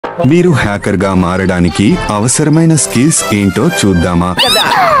మీరు హ్యాకర్గా మారడానికి అవసరమైన స్కిల్స్ ఏంటో చూద్దామా?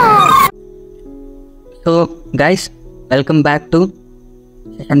 So guys, welcome back to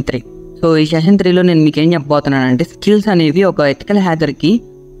session 3. So ఈ సెషన్ 3లో నేను మీకు ఏం చెప్పబోతున్నానంటే, స్కిల్స్ అనేవి ఒక ఎథికల్ హ్యాకర్కి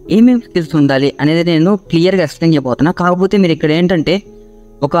ఏమేమి స్కిల్స్ ఉండాలి అనేది నేను క్లియర్గా ఎక్స్ప్లెయిన్ చేయబోతున్నా. కాకపోతే మీరు ఇక్కడ ఏంటంటే,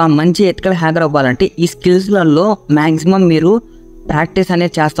 ఒక మంచి ఎథికల్ హ్యాకర్ అవ్వాలంటే ఈ స్కిల్స్లలో మ్యాక్సిమం మీరు ప్రాక్టీస్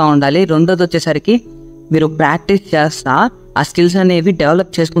అనేది చేస్తూ ఉండాలి. రెండోది వచ్చేసరికి మీరు ప్రాక్టీస్ చేస్తా ఆ స్కిల్స్ అనేవి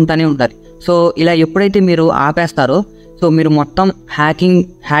డెవలప్ చేసుకుంటూనే ఉండాలి. సో ఇలా ఎప్పుడైతే మీరు ఆపేస్తారో, సో మీరు మొత్తం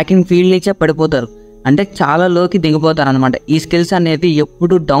హ్యాకింగ్ ఫీల్డ్ నుంచే పడిపోతారు, అంటే చాలా లోకి దిగిపోతారు అనమాట. ఈ స్కిల్స్ అనేవి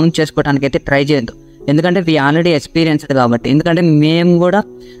ఎప్పుడు డౌన్ చేసుకోవడానికి అయితే ట్రై చేయొద్దు, ఎందుకంటే వి ఆల్రెడీ ఎక్స్పీరియన్స్డ్ కాబట్టి. ఎందుకంటే మేము కూడా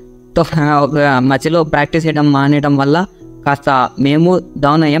మధ్యలో ప్రాక్టీస్ చేయడం మానేయడం వల్ల కాస్త మేము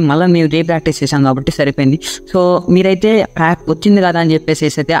డౌన్ అయ్యాం, మళ్ళీ మేము రీప్రాక్టీస్ చేసాం కాబట్టి సరిపోయింది. సో మీరైతే వచ్చింది కదా అని చెప్పేసి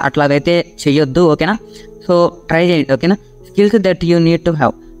అయితే అట్లాగైతే చెయ్యొద్దు, ఓకేనా? సో ట్రై చేయండి, ఓకేనా? Skills that you need to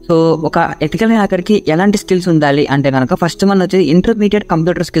have. So ఒక ఎథికల్ హ్యాకర్కి ఎలాంటి స్కిల్స్ ఉండాలి అంటే కనుక, ఫస్ట్ మన వచ్చేసి ఇంటర్మీడియట్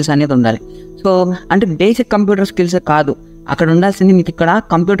కంప్యూటర్ స్కిల్స్ అనేది ఉండాలి. సో అంటే బేసిక్ కంప్యూటర్ స్కిల్స్ కాదు, అక్కడ ఉండాల్సింది మీకు ఇక్కడ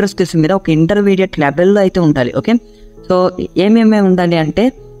కంప్యూటర్ స్కిల్స్ మీద ఒక ఇంటర్మీడియట్ లెవెల్లో అయితే ఉండాలి, ఓకే? సో ఏమేమి ఉండాలి అంటే,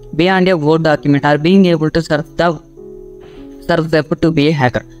 beyond a word document are being able to serve web to be A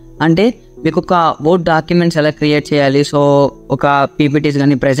hacker. అంటే మీకు ఒక వర్డ్ డాక్యుమెంట్స్ ఎలా క్రియేట్ చేయాలి, సో ఒక పీపీటీస్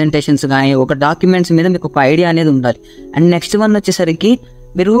కానీ ప్రెజెంటేషన్స్ కానీ ఒక డాక్యుమెంట్స్ మీద మీకు ఒక ఐడియా అనేది ఉండాలి. అండ్ నెక్స్ట్ వన్ వచ్చేసరికి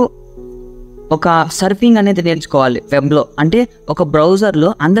మీరు ఒక సర్ఫింగ్ అనేది నేర్చుకోవాలి వెబ్లో. అంటే ఒక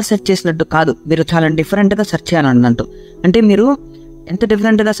బ్రౌజర్లో అందరు సెర్చ్ చేసినట్టు కాదు, మీరు చాలా డిఫరెంట్గా సెర్చ్ చేయాలన్నట్టు. అంటే మీరు ఎంత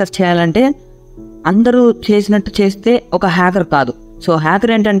డిఫరెంట్గా సెర్చ్ చేయాలంటే, అందరూ చేసినట్టు చేస్తే ఒక హ్యాకర్ కాదు. సో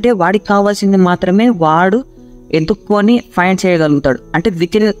హ్యాకర్ ఏంటంటే వాడికి కావాల్సింది మాత్రమే వాడు ఎత్తుక్కొని ఫైండ్ చేయగలుగుతాడు, అంటే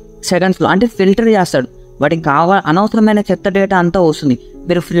విత్ ఇన్ సెకండ్స్లో, అంటే ఫిల్టర్ చేస్తాడు. వాడికి అనవసరమైన చెత్త డేటా అంతా వస్తుంది.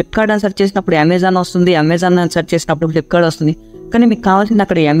 మీరు ఫ్లిప్కార్ట్ అని సెర్చ్ చేసినప్పుడు అమెజాన్ వస్తుంది, అమెజాన్ అని సెర్చ్ చేసినప్పుడు ఫ్లిప్కార్ట్ వస్తుంది, కానీ మీకు కావాల్సింది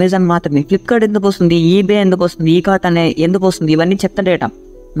అక్కడ అమెజాన్ మాత్రమే. ఫ్లిప్కార్ట్ ఎందుకు వస్తుంది, ఈబే ఎందుకు వస్తుంది, ఈ కార్ట్ అనే ఎందుకు వస్తుంది? ఇవన్నీ చెత్త డేటా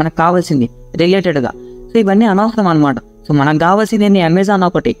మనకు కావాల్సింది రిలేటెడ్గా. సో ఇవన్నీ అనవసరం అనమాట. సో మనకు కావాల్సింది అమెజాన్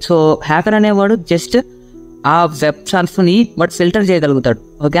ఒకటి. సో హ్యాకర్ అనేవాడు జస్ట్ ఆ వెబ్ సర్ఫ్ని వాడు ఫిల్టర్ చేయగలుగుతాడు,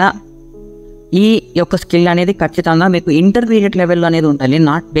 ఓకేనా? ఈ యొక్క స్కిల్ అనేది ఖచ్చితంగా మీకు ఇంటర్మీడియట్ లెవెల్లో అనేది ఉండాలి,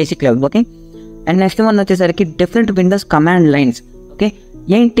 not basic level, okay? And next one వచ్చేసరికి different Windows command lines, okay?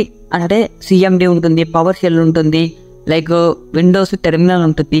 ఏంటి అంటే సిఎండి ఉంటుంది, పవర్ షెల్ ఉంటుంది, లైక్ విండోస్ టెర్మినల్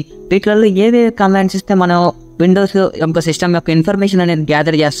ఉంటుంది. వీటిలలో ఏవే కమాండ్స్ ఇస్తే మనం విండోస్ యొక్క సిస్టమ్ యొక్క ఇన్ఫర్మేషన్ అనేది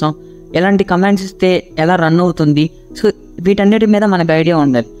గ్యాదర్ చేస్తాం, ఎలాంటి కమాండ్స్ ఇస్తే ఎలా రన్ అవుతుంది, సో వీటన్నిటి మీద మనకు ఐడియా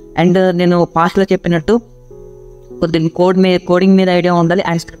ఉండాలి. అండ్ నేను పాస్ట్లో చెప్పినట్టు కొద్దిగా కోడింగ్ మీద ఐడియా ఉండాలి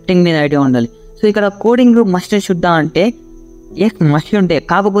అండ్ స్క్రిప్టింగ్ మీద ఐడియా ఉండాలి. సో ఇక్కడ కోడింగ్ మస్ట్ శుద్ధ అంటే మస్ట్ ఉంటే,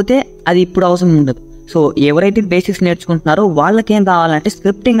 కాకపోతే అది ఇప్పుడు అవసరం ఉండదు. సో ఎవరైతే బేసిక్స్ నేర్చుకుంటున్నారో వాళ్ళకేం కావాలంటే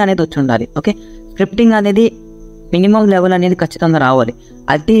స్క్రిప్టింగ్ అనేది వచ్చి ఉండాలి, ఓకే? స్క్రిప్టింగ్ అనేది మినిమం లెవెల్ అనేది ఖచ్చితంగా రావాలి.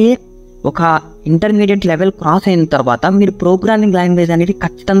 అది ఒక ఇంటర్మీడియట్ లెవెల్ క్రాస్ అయిన తర్వాత మీరు ప్రోగ్రామింగ్ లాంగ్వేజ్ అనేది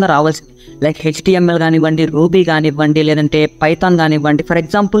ఖచ్చితంగా రావాల్సింది. లైక్ HTML కానివ్వండి, రూబీ కానివ్వండి, లేదంటే పైథాన్ కానివ్వండి, ఫర్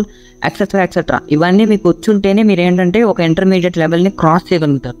ఎగ్జాంపుల్ ఎక్సెట్రా. ఇవన్నీ మీకు వచ్చుంటేనే మీరు ఏంటంటే ఒక ఇంటర్మీడియట్ లెవెల్ని క్రాస్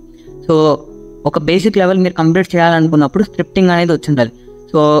చేయగలుగుతారు. సో ఒక బేసిక్ లెవెల్ మీరు కంప్లీట్ చేయాలనుకున్నప్పుడు స్క్రిప్టింగ్ అనేది వచ్చి ఉండాలి.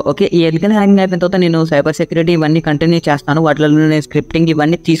 సో ఓకే, ఈ ఎథికల్ హ్యాకింగ్ అయిపోయిన తర్వాత నేను సైబర్ సెక్యూరిటీ ఇవన్నీ కంటిన్యూ చేస్తాను, వాటిలో నేను స్క్రిప్టింగ్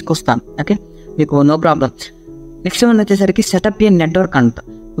ఇవన్నీ తీసుకొస్తాను, ఓకే? మీకు నో ప్రాబ్లం. నెక్స్ట్ వన్ వచ్చేసరికి సెటప్ ఏ నెట్వర్క్ అంట,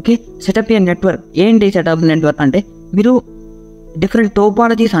 ఓకే? సెటప్ ఏ నెట్వర్క్ ఏంటి? సెటప్ నెట్వర్క్ అంటే మీరు డిఫరెంట్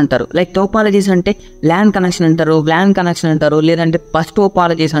టోపాలజీస్ అంటారు. లైక్ టోపాలజీస్ అంటే ల్యాన్ కనెక్షన్ అంటారు, వ్లాన్ కనెక్షన్ అంటారు, లేదంటే బస్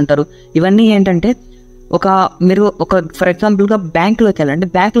టోపాలజీస్ అంటారు. ఇవన్నీ ఏంటంటే మీరు ఫర్ ఎగ్జాంపుల్గా బ్యాంక్లోకి వెళ్ళండి.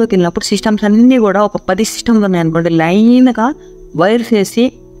 బ్యాంక్లోకి వెళ్ళినప్పుడు సిస్టమ్స్ అన్నీ కూడా ఒక 10 సిస్టమ్స్ ఉన్నాయి అనుకోండి, లైన్గా వైర్స్ వేసి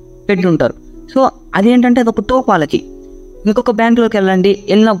పెట్టి ఉంటారు. సో అదేంటంటే అదొక టోపాలజీ. ఇంకొక బ్యాంక్లోకి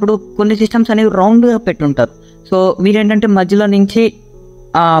వెళ్ళినప్పుడు కొన్ని సిస్టమ్స్ అనేవి రౌండ్గా పెట్టి ఉంటారు. సో మీరేంటంటే మధ్యలో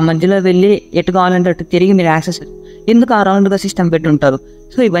వెళ్ళి ఎటు కావాలంటే అటు తిరిగి మీరు యాక్సెస్ ఎందుకు ఆ రౌండ్గా సిస్టమ్ పెట్టి ఉంటారు.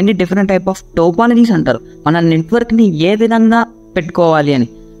 సో ఇవన్నీ డిఫరెంట్ టైప్ ఆఫ్ టోపాలజీస్ అంటారు, మన నెట్వర్క్ని ఏ విధంగా పెట్టుకోవాలి అని,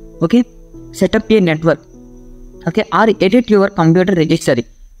 okay? Setup A network, okay? Or edit your computer registry,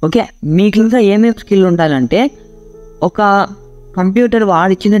 okay? మీకు ఇంకా ఏమేమి స్కిల్ ఉండాలంటే, ఒక కంప్యూటర్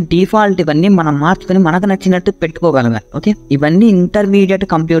వాడిచ్చిన డిఫాల్ట్ ఇవన్నీ మనం మార్చుకొని మనకు నచ్చినట్టు పెట్టుకోగలగాలి, ఓకే? ఇవన్నీ intermediate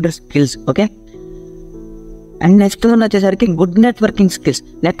computer skills, okay? And next one వచ్చేసరికి గుడ్ నెట్వర్కింగ్ స్కిల్స్.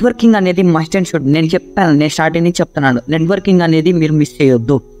 నెట్వర్కింగ్ అనేది మస్ట్ అండ్ షుడ్. నేను స్టార్టింగ్ నుంచి చెప్తున్నాను, నెట్వర్కింగ్ అనేది మీరు మిస్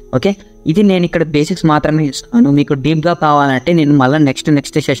చేయొద్దు, ఓకే? ఇది నేను ఇక్కడ బేసిక్స్ మాత్రమే ఇస్తాను. మీకు డీప్గా కావాలంటే నేను మళ్ళీ నెక్స్ట్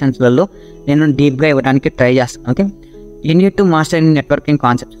సెషన్స్లలో నేను డీప్గా ఇవ్వడానికి ట్రై చేస్తాను, okay? You need to master in networking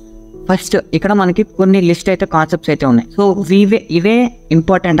concepts. First ఇక్కడ మనకి కొన్ని లిస్ట్ అయితే కాన్సెప్ట్స్ అయితే ఉన్నాయి. సో ఇవే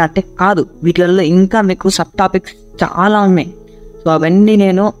ఇంపార్టెంట్ అంటే కాదు, వీటిలలో ఇంకా మీకు సబ్ టాపిక్స్ చాలా ఉన్నాయి. సో అవన్నీ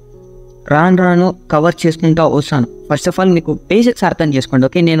నేను రాను కవర్ చేసుకుంటూ వస్తాను. ఫస్ట్ ఆఫ్ ఆల్ మీకు బేసిక్స్ అర్థం చేసుకోండి.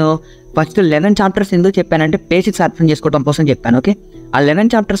 ఓకే, నేను ఫస్ట్ 11 చాప్టర్స్ ఎందుకు చెప్పానంటే బేసిక్స్ అర్థం చేసుకోవడం కోసం చెప్పాను. ఓకే, ఆ 11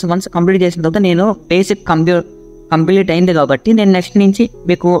 చాప్టర్స్ వన్స్ కంప్లీట్ చేసిన తర్వాత నేను బేసిక్ కంప్లీట్ అయింది కాబట్టి నేను నెక్స్ట్ నుంచి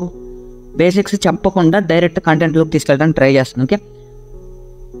మీకు బేసిక్స్ చెప్పకుండా డైరెక్ట్ కంటెంట్లోకి తీసుకెళ్ళడానికి ట్రై చేస్తాను. ఓకే,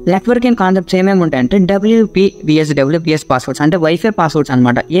 నెట్వర్కింగ్ కాన్సెప్ట్స్ ఏమేమి ఉంటాయంటే డబ్ల్యూపిఎస్ పాస్వర్డ్స్ అంటే వైఫై పాస్వర్డ్స్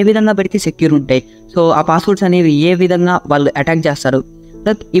అనమాట. ఏ విధంగా పెడితే సెక్యూర్ ఉంటాయి, సో ఆ పాస్వర్డ్స్ అనేవి ఏ విధంగా వాళ్ళు అటాక్ చేస్తారు,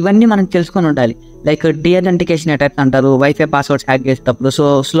 ఇవన్నీ మనం తెలుసుకొని ఉండాలి. లైక్ డీఅథెంటికేషన్ అటాక్ అంటారు, వైఫై పాస్వర్డ్స్ హ్యాక్ చేసేటప్పుడు సో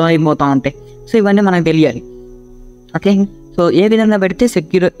స్లో అయిపోతూ ఉంటాయి. సో ఇవన్నీ మనకు తెలియాలి. ఓకే, సో ఏ విధంగా పెడితే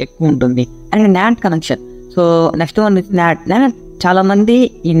సెక్యూర్ ఎక్కువ ఉంటుంది. And not connection. So next one not. చాలామంది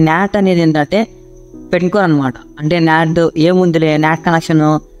ఈ నాట్ అనేది ఏంటంటే పెట్టుకోరనమాట. అంటే నాట్ ఏముందిలే నాట్ కనెక్షన్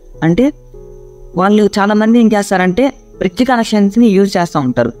అంటే వాళ్ళు చాలామంది ఏం చేస్తారంటే బ్రిడ్జ్ కనెక్షన్స్ని యూజ్ చేస్తూ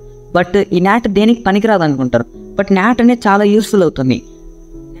ఉంటారు. బట్ ఈ నాట్ దేనికి పనికిరాదు అనుకుంటారు. బట్ నాట్ అనేది చాలా యూస్ఫుల్ అవుతుంది.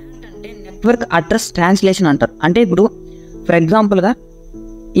 నాట్ అంటే నెట్వర్క్ అడ్రస్ ట్రాన్స్లేషన్ అంటారు. అంటే ఇప్పుడు ఫర్ ఎగ్జాంపుల్గా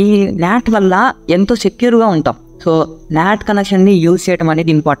ఈ నాట్ వల్ల ఎంతో సెక్యూర్గా ఉంటాం. సో నాట్ కనెక్షన్ని యూజ్ చేయడం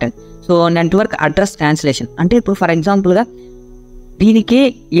అనేది important. So network address translation అంటే ఇప్పుడు ఫర్ ఎగ్జాంపుల్గా దీనికి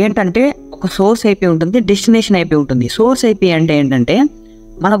ఏంటంటే ఒక సోర్స్ ఐపీ ఉంటుంది, డెస్టినేషన్ ఐపీ ఉంటుంది. సోర్స్ ఐపీ అంటే ఏంటంటే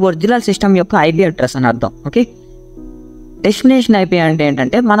మన ఒరిజినల్ సిస్టమ్ యొక్క ఐపీ అడ్రస్ అని అర్థం. ఓకే, డెస్టినేషన్ ఐపీ అంటే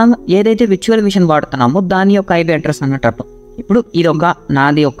ఏంటంటే మనం ఏదైతే విర్చువల్ మిషన్ వాడుతున్నామో దాని యొక్క ఐపీ అడ్రస్ అన్నట్టు అర్థం. ఇప్పుడు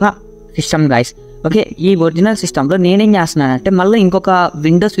నాది ఒక సిస్టమ్ గైస్. ఓకే, ఈ ఒరిజినల్ సిస్టంలో నేనేం చేస్తున్నానంటే మళ్ళీ ఇంకొక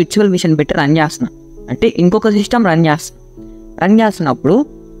విండోస్ విర్చువల్ మిషన్ పెట్టి రన్ చేస్తున్నాను. అంటే ఇంకొక సిస్టమ్ రన్ చేస్తున్నప్పుడు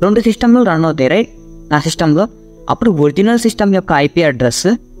 2 సిస్టమ్లు రన్ అవుతాయి రైట్ నా సిస్టంలో. అప్పుడు ఒరిజినల్ సిస్టమ్ యొక్క IP address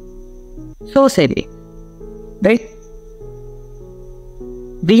source IP right,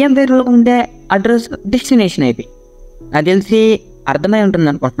 VMwareలో ఉండే అడ్రస్ డెస్టినేషన్ ఐపీ. నాకు తెలిసి అర్థమై ఉంటుంది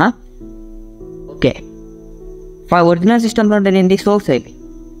అనుకుంటున్నా. ఓకే, ఒరిజినల్ సిస్టంలో ఉండేది ఏంటి సోర్స్ ఐపీ,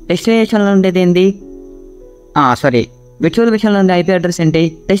 డెస్టినేషన్లో ఉండేది ఏంటి విర్చువల్ మిషన్లో ఉండే ఐపీ అడ్రస్ ఏంటి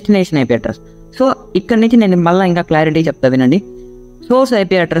డెస్టినేషన్ ఐపీ అడ్రస్. సో ఇక్కడ నుంచి నేను మళ్ళీ ఇంకా క్లారిటీ చెప్తా వినండి. సోర్స్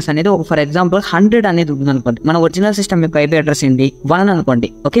ఐపీ అడ్రస్ అనేది ఒక ఫర్ ఎగ్జాంపుల్ 100 అనేది ఉంది అనుకోండి. మన ఒరిజినల్ సిస్టమ్ యొక్క ఐపీ అడ్రస్ ఏంటి 1 అనుకోండి.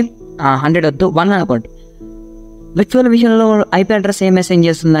 ఓకే, 100 వద్దు 1 అనుకోండి. విర్చువల్ మిషన్లో ఐపీ అడ్రస్ ఏం మెసేజ్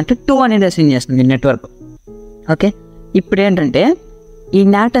చేస్తుంది అంటే 2 అనేది మెసేజ్ చేస్తుంది నెట్వర్క్. ఓకే, ఇప్పుడు ఏంటంటే ఈ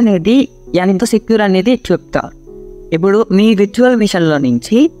నాట్ అనేది ఎంత సెక్యూర్ అనేది చెప్తారు. ఇప్పుడు మీ విర్చువల్ మిషన్లో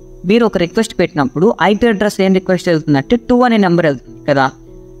నుంచి మీరు ఒక రిక్వెస్ట్ పెట్టినప్పుడు ఐపీ అడ్రస్ ఏం రిక్వెస్ట్ వెళ్తుందంటే 2 అనే నెంబర్ వెళ్తుంది కదా.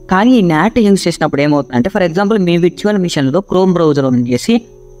 కానీ ఈ నాట్ యూజ్ చేసినప్పుడు ఏమవుతుందంటే ఫర్ ఎగ్జాంపుల్ మీ విర్చువల్ మిషన్లో క్రోమ్ బ్రౌజర్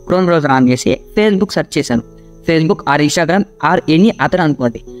ఆన్ చేసి ఫేస్బుక్ సెర్చ్ చేశాను. Facebook or Instagram or any other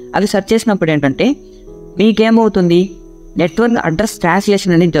అనుకోండి. అది సెర్చ్ చేసినప్పుడు ఏంటంటే మీకేమవుతుంది నెట్వర్క్ అడ్రస్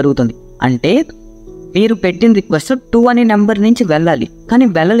ట్రాన్స్లేషన్ అనేది జరుగుతుంది. అంటే మీరు పెట్టిన రిక్వెస్ట్ 2 అనే నెంబర్ నుంచి వెళ్ళాలి, కానీ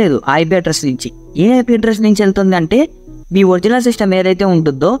వెళ్ళలేదు ఐపీ అడ్రస్ నుంచి. ఏ ఐపీ అడ్రస్ నుంచి వెళ్తుంది అంటే మీ ఒరిజినల్ సిస్టమ్ ఏదైతే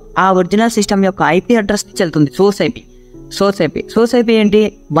ఉంటుందో ఆ ఒరిజినల్ సిస్టమ్ యొక్క ఐపీ అడ్రస్ నుంచి వెళ్తుంది సోర్స్ ఐపీ ఏంటి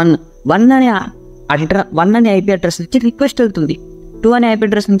 1 అనే ఐపీ అడ్రస్ నుంచి రిక్వెస్ట్ వెళ్తుంది. 2 అనే ఐపీ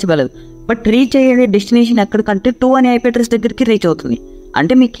అడ్రస్ నుంచి వెళ్ళదు. బట్ రీచ్ అయ్యే డెస్టినేషన్ ఎక్కడికంటే 2 అనే ఐపీ అడ్రస్ దగ్గరికి రీచ్ అవుతుంది.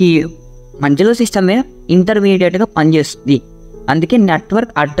 అంటే మీకు మధ్యలో సిస్టమే ఇంటర్మీడియట్గా పనిచేస్తుంది. అందుకే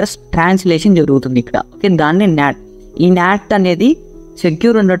నెట్వర్క్ అడ్రస్ ట్రాన్స్లేషన్ జరుగుతుంది ఇక్కడ. ఓకే, దాన్ని నాట్. ఈ నాట్ అనేది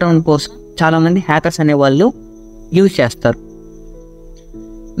సెక్యూర్ ఉండటం కోసం చాలామంది హ్యాకర్స్ అనేవాళ్ళు యూజ్ చేస్తారు.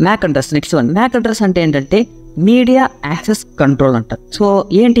 Mac address. Next one Mac address అంటే ఏంటంటే మీడియా యాక్సెస్ కంట్రోల్ అంటారు. సో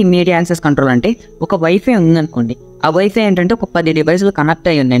ఏంటి మీడియా యాక్సెస్ కంట్రోల్ అంటే ఒక వైఫై ఉందనుకోండి. ఆ వైఫై ఏంటంటే ఒక 10 డివైస్లు కనెక్ట్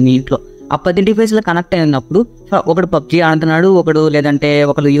అయ్యి ఉన్నాయి మీ ఇంట్లో. ఆ 10 డివైస్లు కనెక్ట్ అయి ఉన్నప్పుడు ఒకడు పబ్జీ ఆడుతున్నాడు,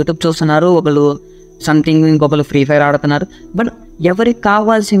 ఒకడు యూట్యూబ్ చూస్తున్నారు, ఒకళ్ళు సంథింగ్ ఇంకొకరు ఫ్రీ ఫైర్ ఆడుతున్నారు. బట్ ఎవరికి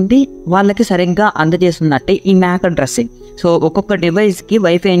కావాల్సింది వాళ్ళకి సరిగ్గా అందజేస్తున్నట్టే ఈ మ్యాక్ అడ్రస్. సో ఒక్కొక్క డివైస్కి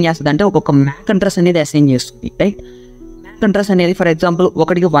వైఫై ఏం చేస్తుంది అంటే ఒక్కొక్క మ్యాక్ అడ్రస్ అనేది అసైన్ చేస్తుంది రైట్. మ్యాక్ అడ్రస్ అనేది ఫర్ ఎగ్జాంపుల్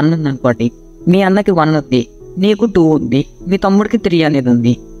ఒకటికి 1 ఉంది అనుకోండి, మీ అన్నకి 1 ఉంది, నీకు 2 ఉంది, మీ తమ్ముడికి 3 అనేది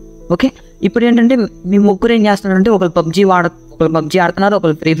ఉంది. ఓకే, ఇప్పుడు ఏంటంటే మీ ముగ్గురు ఏం చేస్తున్నారంటే ఒకరు పబ్జీ ఆడుతున్నారు,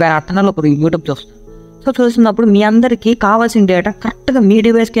 ఒకరు ఫ్రీ ఫైర్ ఆడుతున్నారు, ఒకరు యూట్యూబ్ చూస్తున్నారు. సో చూస్తున్నప్పుడు మీ అందరికీ కావాల్సిన డేటా కరెక్ట్గా మీ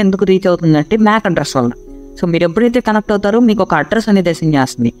డివైస్కి ఎందుకు రీచ్ అవుతుందంటే మ్యాక్ అడ్రస్ వల్ల. సో మీరు ఎప్పుడైతే కనెక్ట్ అవుతారో మీకు ఒక అడ్రస్ అనేది అసైన్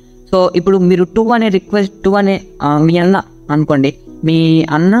చేస్తుంది. సో ఇప్పుడు మీరు 2 అనే మీ అన్న అనుకోండి, మీ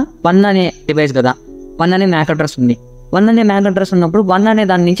అన్న 1 అనే డివైస్ కదా, 1 అనే మ్యాక్ అడ్రస్ ఉంది. 1 అనే మ్యాక్ అడ్రస్ ఉన్నప్పుడు 1 అనే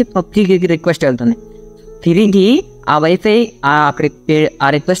దాని నుంచి పబ్జీకి రిక్వెస్ట్ వెళ్తుంది. తిరిగి ఆ వైఫై అక్కడికి ఆ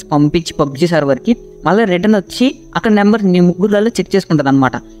రిక్వెస్ట్ పంపించి పబ్జీ సర్వర్కి మళ్ళీ రిటర్న్ వచ్చి అక్కడ నెంబర్ మీ ముగ్గురులలో చెక్ చేసుకుంటుంది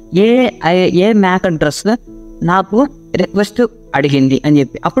అనమాట. ఏ మ్యాక్ అడ్రస్ నాకు రిక్వెస్ట్ అడిగింది అని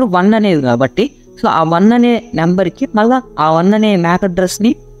చెప్పి. అప్పుడు 1 అనేది కాబట్టి సో ఆ 1 అనే నెంబర్కి మళ్ళీ ఆ 1 అనే మ్యాక్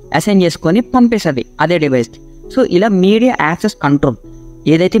అడ్రస్ని అసైన్ చేసుకొని పంపేస్తుంది అదే డివైస్కి. సో ఇలా మీడియా యాక్సెస్ కంట్రోల్,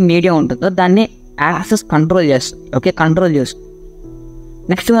 ఏదైతే మీడియా ఉంటుందో దాన్ని యాక్సెస్ కంట్రోల్ చేస్తుంది. ఓకే, కంట్రోల్ చేస్తుంది.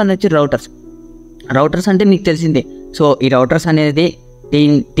 నెక్స్ట్ వన్ వచ్చి రౌటర్స్ అంటే మీకు తెలిసిందే. సో ఈ రౌటర్స్ అనేది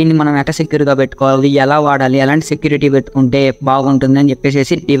దీన్ని మనం ఎట్లా సెక్యూర్గా పెట్టుకోవాలి, ఎలా వాడాలి, ఎలాంటి సెక్యూరిటీ పెట్టుకుంటే బాగుంటుంది అని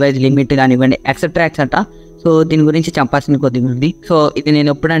చెప్పేసి డివైస్ లిమిట్ కానివ్వండి ఎక్సెట్రా. సో దీని గురించి చెప్పాల్సిన కొద్దిగా ఉంది. సో ఇది నేను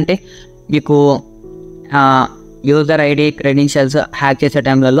ఎప్పుడంటే మీకు యూజర్ ఐడి క్రెడెన్షియల్స్ హ్యాక్ చేసే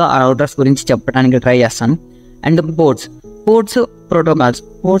టైంలలో ఆ రౌటర్స్ గురించి చెప్పడానికి ట్రై చేస్తాను. అండ్ పోర్ట్స్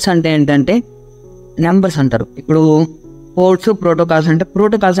ప్రోటోకాల్స్ అంటే ఏంటంటే నెంబర్స్ అంటారు. ఇప్పుడు ప్రోటోకాల్స్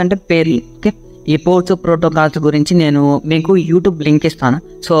అంటే పేర్లు. ఓకే, ఈ పోర్ట్స్ ప్రోటోకాల్స్ గురించి నేను మీకు యూట్యూబ్ లింక్ ఇస్తాను.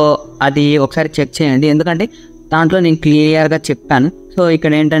 సో అది ఒకసారి చెక్ చేయండి, ఎందుకంటే దాంట్లో నేను క్లియర్గా చెప్పాను. సో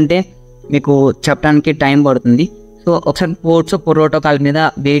ఇక్కడ ఏంటంటే మీకు చెప్పడానికి టైం పడుతుంది. సో ఒకసారి పోర్ట్స్ ప్రోటోకాల్ మీద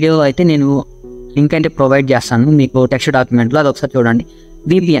వీడియో అయితే నేను లింక్ అయితే ప్రొవైడ్ చేస్తాను మీకు టెక్స్ట్ డాక్యుమెంట్లో, అది ఒకసారి చూడండి.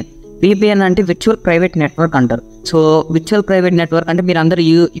 విపిఎన్ అంటే విర్చువల్ ప్రైవేట్ నెట్వర్క్ అంటారు. సో విర్చువల్ ప్రైవేట్ నెట్వర్క్ అంటే మీరు అందరూ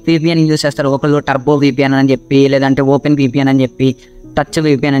విపిఎన్ యూజ్ చేస్తారు. ఒకళ్ళు టర్బో విపిఎన్ అని చెప్పి, లేదంటే ఓపెన్ విపిఎన్ అని చెప్పి, టచ్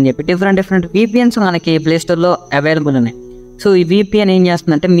విపిఎన్ అని చెప్పి డిఫరెంట్ విపిఎన్స్ మనకి ప్లే స్టోర్లో అవైలబుల్ ఉన్నాయి. సో ఈ విపిఎన్ ఏం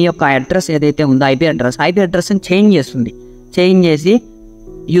చేస్తుందంటే మీ యొక్క అడ్రస్ ఏదైతే ఉందో ఐపీ అడ్రస్ని చేంజ్ చేసి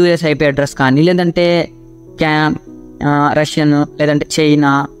యూఎస్ ఐపీ అడ్రస్ కానీ, లేదంటే రష్యన్, లేదంటే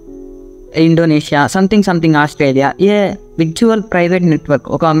చైనా, ఇండోనేషియా, సంథింగ్ ఆస్ట్రేలియా, ఏ విర్చువల్ ప్రైవేట్ నెట్వర్క్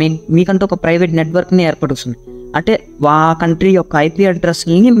మీకంటూ ఒక ప్రైవేట్ నెట్వర్క్ని ఏర్పడుతుంది. అంటే ఆ కంట్రీ యొక్క ఐపీ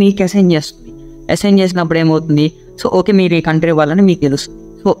అడ్రస్ని మీకు అసైన్ చేసినప్పుడు ఏమవుతుంది, సో ఓకే మీరు ఈ కంట్రీ వాళ్ళని మీకు తెలుస్తుంది.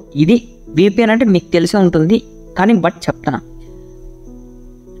 సో ఇది విపిఎన్ అంటే మీకు తెలిసే ఉంటుంది, కానీ బట్ చెప్తాను.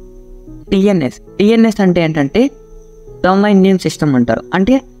 టిఎన్ఎస్ అంటే ఏంటంటే డొమైన్ నేమ్ సిస్టమ్ అంటారు.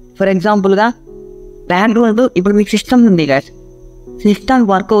 అంటే ఫర్ ఎగ్జాంపుల్గా బ్యాక్గ్రౌండ్ ఇప్పుడు మీకు సిస్టమ్ ఉంది కదా, సిస్టమ్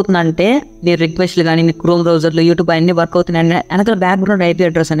వర్క్ అవుతుందంటే మీ రిక్వెస్ట్లు కానీ మీ క్రోమ్ బ్రౌజర్లు యూట్యూబ్ అన్నీ వర్క్ అవుతున్నాయంటే వెనకాల బ్యాక్గ్రౌండ్ ఐపీ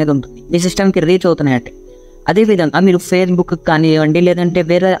అడ్రస్ అనేది ఉంటుంది, మీ సిస్టమ్కి రీచ్ అవుతున్నాయంటే. అదేవిధంగా మీరు ఫేస్బుక్ కానివ్వండి, లేదంటే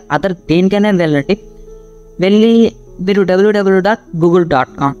వేరే అదర్ దేనికైనా వెళ్ళి మీరు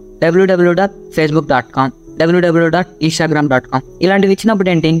www.google.com, www.facebook.com, www.instagram.com ఇలాంటివి ఇచ్చినప్పుడు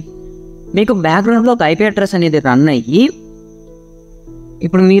ఏంటి, మీకు బ్యాక్గ్రౌండ్లో ఒక ఐపీ అడ్రస్ అనేది రన్ అయ్యి,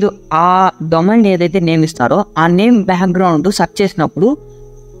 ఇప్పుడు మీరు ఆ డొమైన్ ఏదైతే నేమ్ ఇస్తారో ఆ నేమ్ బ్యాక్గ్రౌండ్ సెర్చ్ చేసినప్పుడు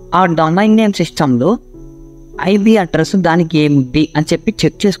ఆ డొమైన్ నేమ్ సిస్టంలో ఐపీ అడ్రస్ దానికి ఏమిటి అని చెప్పి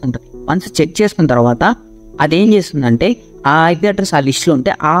చెక్ చేసుకుంటుంది. వన్స్ చెక్ చేసుకున్న తర్వాత అదేం చేస్తుందంటే ఆ ఐపీ అడ్రస్ ఆ లిస్ట్లో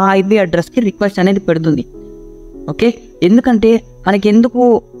ఉంటే ఆ ఐపీ అడ్రస్కి రిక్వెస్ట్ అనేది పెడుతుంది. ఓకే, ఎందుకంటే మనకి ఎందుకు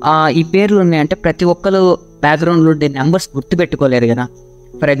ఈ పేర్లు ఉన్నాయంటే ప్రతి ఒక్కరు బ్యాక్గ్రౌండ్లో ఉండే నెంబర్స్ గుర్తుపెట్టుకోలేరు కదా.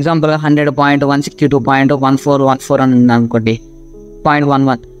 ఫర్ ఎగ్జాంపుల్ 100.162.1414 అని ఉంది అనుకోండి,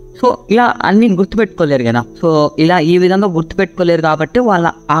 0.11. సో ఇలా అన్ని గుర్తుపెట్టుకోలేరు కదా. సో ఇలా ఈ విధంగా గుర్తుపెట్టుకోలేరు కాబట్టి వాళ్ళ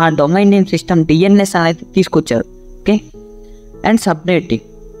ఆ డొమైన్ నేమ్ సిస్టమ్ డిఎన్ఎస్ అనేది తీసుకొచ్చారు. Okay, and సబ్నెటింగ్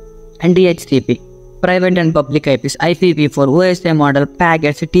and DHCP, private and public eyepiece, IPv4, OSI model,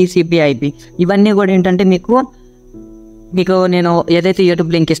 packets, TCP/IP ఇవన్నీ కూడా ఏంటంటే మీకు నేను ఏదైతే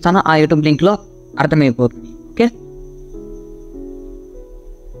యూట్యూబ్ లింక్ ఇస్తానో ఆ యూట్యూబ్ లింక్లో అర్థమైపోతుంది.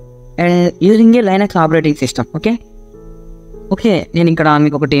 And using a Linux operating system. Okay, నేను ఇక్కడ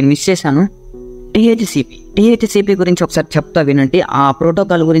మీకు ఒకటి మిస్ చేశాను. డిహెచ్సిపి గురించి ఒకసారి చెప్తా వినండి. ఆ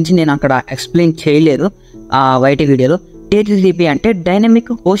ప్రోటోకాల్ గురించి నేను అక్కడ ఎక్స్ప్లెయిన్ చేయలేదు ఆ వైటీ వీడియోలో. డిహెచ్సిపి అంటే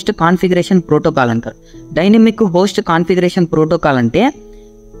డైనమిక్ హోస్ట్ కాన్ఫిగరేషన్ ప్రోటోకాల్ అంటారు. డైనమిక్ హోస్ట్ కాన్ఫిగరేషన్ ప్రోటోకాల్ అంటే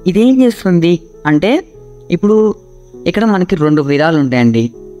ఇదేం చేస్తుంది అంటే, ఇప్పుడు ఇక్కడ మనకి 2 విధాలు ఉంటాయండి.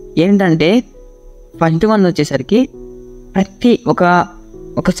 ఏంటంటే ఫస్ట్ వన్ వచ్చేసరికి ప్రతి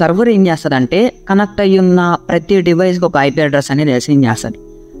ఒక సర్వర్ ఏం చేస్తుందంటే కనెక్ట్ అయ్యి ఉన్న ప్రతి డివైస్కి ఒక ఐపీ అడ్రస్ అనేది అసైన్ చేస్తుంది.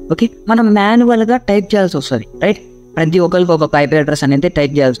 ఓకే, మనం మాన్యువల్గా టైప్ చేయాల్సి వస్తుంది, రైట్? ప్రతి ఒక్కరికి ఒక ఐపీ అడ్రస్ అనేది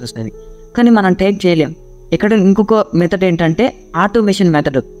టైప్ చేయాల్సి వస్తుంది, కానీ మనం టైప్ చేయలేం. ఇక్కడ ఇంకొక మెథడ్ ఏంటంటే automation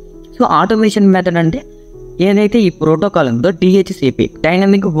method. So automation method అంటే ఏదైతే ఈ ప్రోటోకాల్ ఉందో DHCP,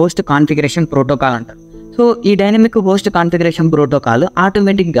 dynamic host configuration protocol అంటారు. సో ఈ డైనమిక్ హోస్ట్ కాన్ఫిగరేషన్ ప్రోటోకాల్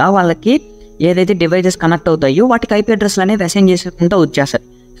ఆటోమేటిక్గా వాళ్ళకి ఏదైతే డివైజెస్ కనెక్ట్ అవుతాయో వాటికి ఐపీ అడ్రస్లు అనేవి అసైన్ చేసుకుంటూ వచ్చేస్తాయి.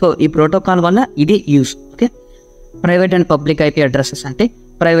 సో ఈ ప్రోటోకాల్ వల్ల ఇది use. Okay, private and public IP addresses అంటే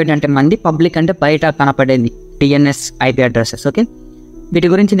ప్రైవేట్ అంటే మంది, పబ్లిక్ అంటే బయట కనపడేది టిఎన్ఎస్ ఐపీ అడ్రసెస్. ఓకే, వీటి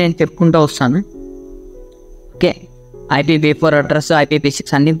గురించి నేను చెప్పుకుంటూ వస్తాను. ఓకే, IPv4 అడ్రస్, IPv6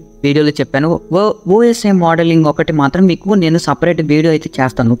 అన్ని వీడియోలో చెప్పాను. OSI మోడలింగ్ ఒకటి మాత్రం మీకు నేను సపరేట్ వీడియో అయితే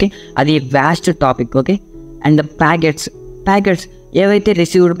చేస్తాను. ఓకే, అది vast topic. Okay, and packets ఏవైతే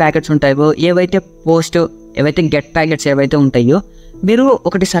రిసీవ్డ్ ప్యాకెట్స్ ఉంటాయో, ఏవైతే గెట్ ప్యాకెట్స్ ఏవైతే ఉంటాయో, మీరు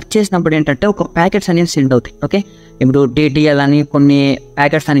ఒకటి సెర్చ్ చేసినప్పుడు ఏంటంటే ఒక ప్యాకెట్స్ అనేవి సెండ్ అవుతాయి. ఓకే, ఇప్పుడు DTL అని కొన్ని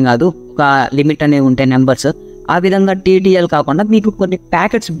ప్యాకెట్స్ అని కాదు, ఒక లిమిట్ అనేవి ఉంటాయి నెంబర్స్. ఆ విధంగా TTL కాకుండా మీకు కొన్ని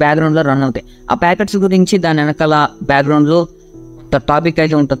ప్యాకెట్స్ బ్యాక్గ్రౌండ్లో రన్ అవుతాయి. ఆ ప్యాకెట్స్ గురించి దాని వెనకాల బ్యాక్గ్రౌండ్లో టాపిక్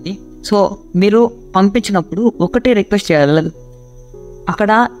అయితే ఉంటుంది. సో మీరు పంపించినప్పుడు ఒకటే రిక్వెస్ట్ చేయాలి,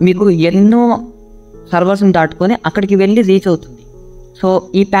 అక్కడ మీకు ఎన్నో సర్వర్స్ని దాటుకొని అక్కడికి వెళ్ళి రీచ్ అవుతుంది. సో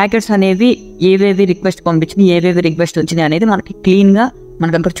ఈ ప్యాకెట్స్ అనేవి ఏవేవి రిక్వెస్ట్ పంపించినాయి, ఏవేవి రిక్వెస్ట్ వచ్చినాయి అనేది మనకి క్లీన్గా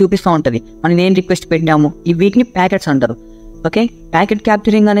మనకు అక్కడ చూపిస్తూ ఉంటుంది. మనం ఏం రిక్వెస్ట్ పెట్టాము, ఈ వీటిని ప్యాకెట్స్ అంటారు. ఓకే, ప్యాకెట్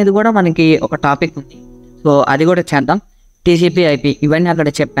క్యాప్చరింగ్ అనేది కూడా మనకి ఒక టాపిక్ ఉంది. సో అది కూడా చేద్దాం. టీసీపీ ఐపీ ఇవన్నీ అక్కడ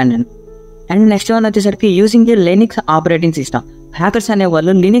చెప్పాను నేను. అండ్ నెక్స్ట్ వన్ వచ్చేసరికి using the Linux operating system. Hackers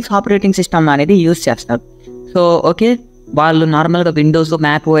అనేవాళ్ళు లినక్స్ ఆపరేటింగ్ సిస్టమ్ అనేది యూజ్ చేస్తారు. సో ఓకే, వాళ్ళు నార్మల్గా విండోస్,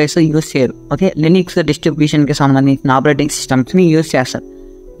 మ్యాక్ ఓఎస్ యూజ్ చేయరు. ఓకే, లినక్స్ డిస్ట్రిబ్యూషన్కి సంబంధించిన ఆపరేటింగ్ సిస్టమ్స్ని యూజ్ చేస్తారు.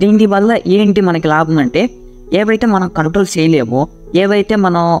 దీనివల్ల ఏంటి మనకి లాభం అంటే, ఏవైతే మనం కంట్రోల్ చేయలేమో, ఏవైతే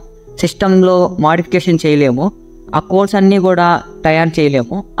మనం సిస్టంలో మాడిఫికేషన్ చేయలేమో, ఆ కోడ్స్ అన్నీ కూడా తయారు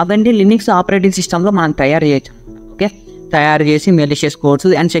చేయలేము, అవన్నీ లినక్స్ ఆపరేటింగ్ సిస్టంలో మనం తయారు చేయొచ్చు. ఓకే, తయారు చేసి malicious codes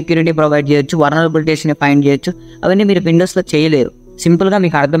and security provide చేయొచ్చు, వల్నరబిలిటీస్ని ఫైండ్ చేయొచ్చు. అవన్నీ మీరు విండోస్లో చేయలేరు. సింపుల్గా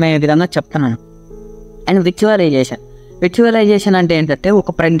మీకు అర్థమయ్యే విధంగా చెప్తున్నాను. అండ్ విర్చువలైజేషన్ అంటే ఏంటంటే,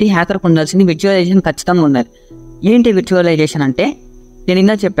 ప్రతి హ్యాకర్కి ఉండాల్సింది విర్చువలైజేషన్ ఖచ్చితంగా ఉండాలి. ఏంటి విర్చువలైజేషన్ అంటే, నేను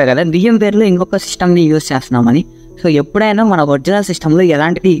ఇంకా చెప్పా కదా, బియ్యం పేరులో ఇంకొక సిస్టమ్ని యూజ్ చేస్తున్నామని. సో ఎప్పుడైనా మన ఒరిజినల్ సిస్టంలో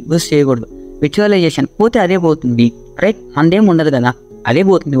ఎలాంటిది యూజ్ చేయకూడదు. విర్చువలైజేషన్ పోతే అదే పోతుంది, రైట్? మనదేం ఉండదు కదా, అదే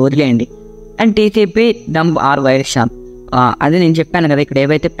పోతుంది, వదిలేయండి. And TCP dump are virus shop, అది నేను చెప్పాను కదా, ఇక్కడ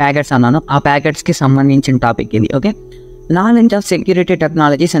ఏవైతే ప్యాకెట్స్ అన్నానో ఆ ప్యాకెట్స్కి సంబంధించిన టాపిక్ ఇది. Okay, knowledge of security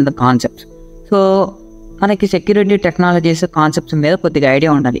technologies and the concepts. So మనకి సెక్యూరిటీ టెక్నాలజీస్ కాన్సెప్ట్స్ మీద కొద్దిగా ఐడియా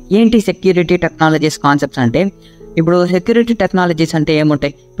ఉండాలి. ఏంటి సెక్యూరిటీ టెక్నాలజీస్ కాన్సెప్ట్స్ అంటే, ఇప్పుడు సెక్యూరిటీ టెక్నాలజీస్ అంటే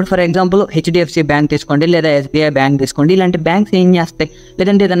ఏముంటాయి? ఇప్పుడు ఫర్ ఎగ్జాంపుల్ హెచ్డిఎఫ్సి బ్యాంక్ తీసుకోండి, లేదా ఎస్బీఐ బ్యాంక్ తీసుకోండి. ఇలాంటి బ్యాంక్స్ ఏం చేస్తాయి?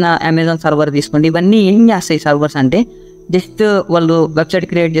 లేదంటే ఏదైనా అమెజాన్ సర్వర్ తీసుకోండి. ఇవన్నీ ఏం చేస్తాయి సర్వర్స్ అంటే? జస్ట్ వాళ్ళు వెబ్సైట్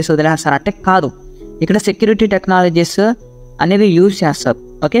క్రియేట్ చేసి వదిలేస్తారు అంటే కాదు. ఇక్కడ సెక్యూరిటీ టెక్నాలజీస్ అనేవి యూజ్ చేస్తారు.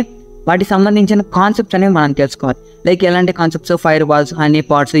 ఓకే, వాటికి సంబంధించిన కాన్సెప్ట్స్ అనేవి మనం తెలుసుకోవాలి. లైక్ ఎలాంటి concepts? Fire walls, honey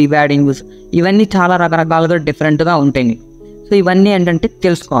pots, ఇవాడింగ్స్, ఇవన్నీ చాలా రకరకాలుగా డిఫరెంట్గా ఉంటాయి. సో ఇవన్నీ ఏంటంటే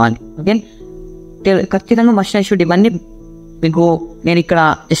తెలుసుకోవాలి. ఓకే, ఖచ్చితంగా మస్ట్ అండ్ షుడ్. ఇవన్నీ మీకు నేను ఇక్కడ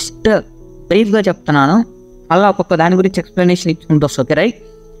జస్ట్ బ్రీఫ్గా చెప్తున్నాను, అలా ఒక్కొక్క దాని గురించి ఎక్స్ప్లెనేషన్ ఇచ్చుకుంటూ వస్తుంది. Okay, right?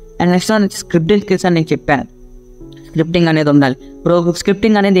 And next scripting skills అని నేను చెప్పాను. స్క్రిప్టింగ్ అనేది ఉండాలి.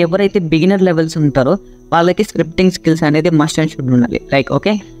 స్క్రిప్టింగ్ అనేది ఎవరైతే బిగినర్ లెవెల్స్ ఉంటారో వాళ్ళకి స్క్రిప్టింగ్ స్కిల్స్ అనేది మస్ట్ అండ్ షుడ్ ఉండాలి. లైక్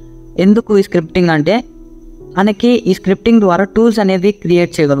ఓకే, ఎందుకు ఈ స్క్రిప్టింగ్ అంటే, మనకి ఈ స్క్రిప్టింగ్ ద్వారా టూల్స్ అనేవి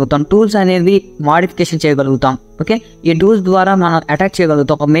క్రియేట్ చేయగలుగుతాం, టూల్స్ అనేవి మాడిఫికేషన్ చేయగలుగుతాం. ఓకే, ఈ టూల్స్ ద్వారా మనం అటాక్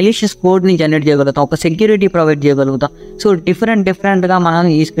చేయగలుగుతాం, ఒక మెలిషియస్ కోడ్ని జనరేట్ చేయగలుగుతాం, ఒక సెక్యూరిటీ ప్రొవైడ్ చేయగలుగుతాం. సో డిఫరెంట్గా మనం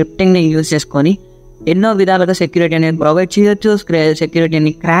ఈ స్క్రిప్టింగ్ని యూజ్ చేసుకొని ఎన్నో విధాలుగా సెక్యూరిటీ అనేది ప్రొవైడ్ చేయొచ్చు,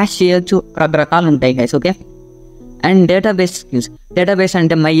 సెక్యూరిటీని క్రాష్ చేయొచ్చు, రకరకాలు ఉంటాయి guys. Okay, and database skills. Database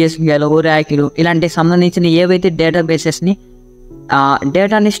అంటే MySQL, Oracle ఇలాంటి సంబంధించిన ఏవైతే డేటాబేసెస్ని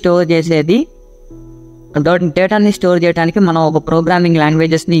డేటాని స్టోర్ చేయడానికి మనం ఒక ప్రోగ్రామింగ్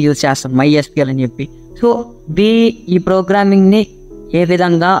లాంగ్వేజెస్ని యూజ్ చేస్తాం, MySQL అని చెప్పి. సో ఈ ప్రోగ్రామింగ్ని ఏ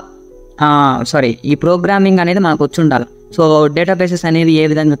విధంగా ఈ ప్రోగ్రామింగ్ అనేది మనకు వచ్చి ఉండాలి. సో డేటాబేసెస్ అనేవి ఏ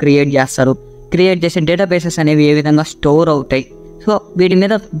విధంగా క్రియేట్ చేసే డేటాబేసెస్ అనేవి ఏ విధంగా స్టోర్ అవుతాయి. సో వీటి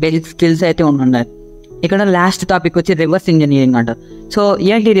మీద బేసిక్ స్కిల్స్ అయితే ఉండాలి. ఇక్కడ లాస్ట్ టాపిక్ వచ్చి రివర్స్ ఇంజనీరింగ్ అంటారు. సో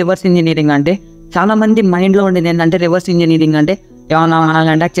ఏంటి రివర్స్ ఇంజనీరింగ్ అంటే, చాలా మంది మైండ్లో ఉండేది ఏంటంటే, రివర్స్ ఇంజనీరింగ్ అంటే ఏమన్నా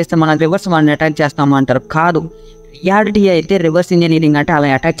మనల్ని అటాక్ చేస్తే మనం రివర్స్ వాళ్ళని అటాక్ చేస్తాము అంటారు. కాదు, రియాలిటీ అయితే రివర్స్ ఇంజనీరింగ్ అంటే అలా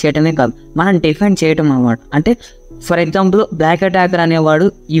అటాక్ చేయడమే కాదు, మనం డిఫెండ్ చేయడం అన్నమాట. అంటే ఫర్ ఎగ్జాంపుల్ బ్లాక్ అటాకర్ అనేవాడు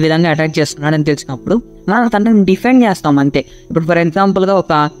ఈ విధంగా అటాక్ చేస్తున్నాడు అని తెలిసినప్పుడు మనం తనని డిఫెండ్ చేస్తాం అంతే. ఇప్పుడు ఫర్ ఎగ్జాంపుల్గా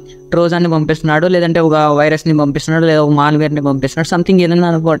ఒక ట్రోజాన్ని పంపిస్తున్నాడు, లేదంటే ఒక వైరస్ని పంపిస్తున్నాడు, లేదా ఒక మాల్వేర్ని పంపిస్తున్నాడు, సంథింగ్ ఏదైనా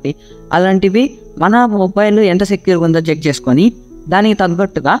అనుకోండి. అలాంటివి మన మొబైల్ ఎంత సెక్యూర్గా ఉందో చెక్ చేసుకొని దానికి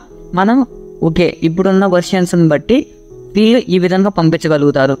తగ్గట్టుగా మనం ఓకే ఇప్పుడున్న వర్షన్స్ని బట్టి వీళ్ళు ఈ విధంగా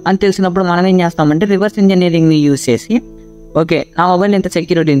పంపించగలుగుతారు అని తెలిసినప్పుడు మనం ఏం చేస్తామంటే రివర్స్ ఇంజనీరింగ్ని యూజ్ చేసి ఓకే నా మొబైల్ ఎంత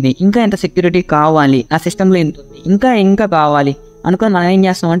సెక్యూరిటీ ఉంది, ఇంకా ఎంత సెక్యూరిటీ కావాలి, నా సిస్టంలో ఎంత ఉంది, ఇంకా కావాలి అనుకుని మనం ఏం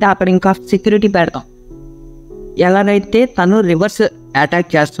చేస్తామంటే అక్కడ ఇంకా సెక్యూరిటీ పెడతాం. ఎలాగైతే తను రివర్స్ అటాక్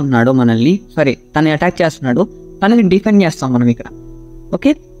చేస్తున్నాడో తను అటాక్ చేస్తున్నాడో తనని డిఫెండ్ చేస్తాం మనం ఇక్కడ.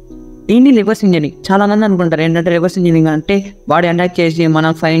 ఓకే, దీన్ని రివర్స్ ఇంజనీరింగ్. చాలా మంది అనుకుంటారు ఏంటంటే రివర్స్ ఇంజనీరింగ్ అంటే వాడు అటాక్ చేసి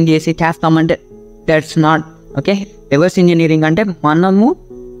మనం ఫైన్ చేసి చేస్తామంటే that's not. Okay, reverse engineering అంటే మనము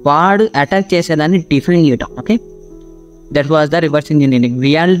వాడు అటాక్ చేసేదాన్ని డిఫెండ్ చేయటం. Okay, that was the reverse engineering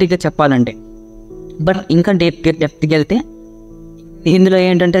రియాలిటీగా చెప్పాలంటే. బట్ ఇంకా డెప్త్కి వెళ్తే ఇందులో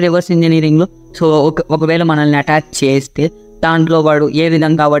ఏంటంటే రివర్స్ ఇంజనీరింగ్లో సో ఒకవేళ మనల్ని అటాక్ చేస్తే దాంట్లో వాడు ఏ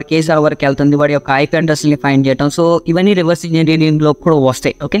విధంగా వాడికి ఏ సర్వర్కి వెళ్తుంది, వాడి యొక్క ఐపీ అడ్రస్ని ఫైండ్ చేయటం, సో ఇవన్నీ రివర్స్ ఇంజనీరింగ్లో కూడా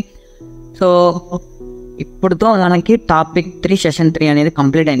వస్తాయి. ఓకే, సో ఇప్పుడుతో మనకి టాపిక్ 3 సెషన్ 3 అనేది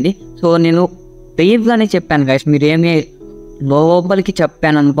కంప్లీట్ అయింది. సో నేను బ్రీఫ్గానే చెప్పాను గైస్, మీరు ఏమీ లోపలికి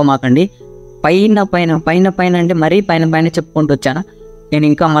చెప్పాను అనుకోమాకండి. పైన అంటే మరీ పైన చెప్పుకుంటూ వచ్చాను. నేను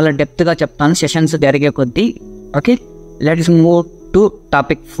ఇంకా మళ్ళీ డెప్త్గా చెప్తాను సెషన్స్ జరిగే కొద్దీ. Okay, let's move to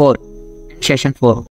topic 4 session 4.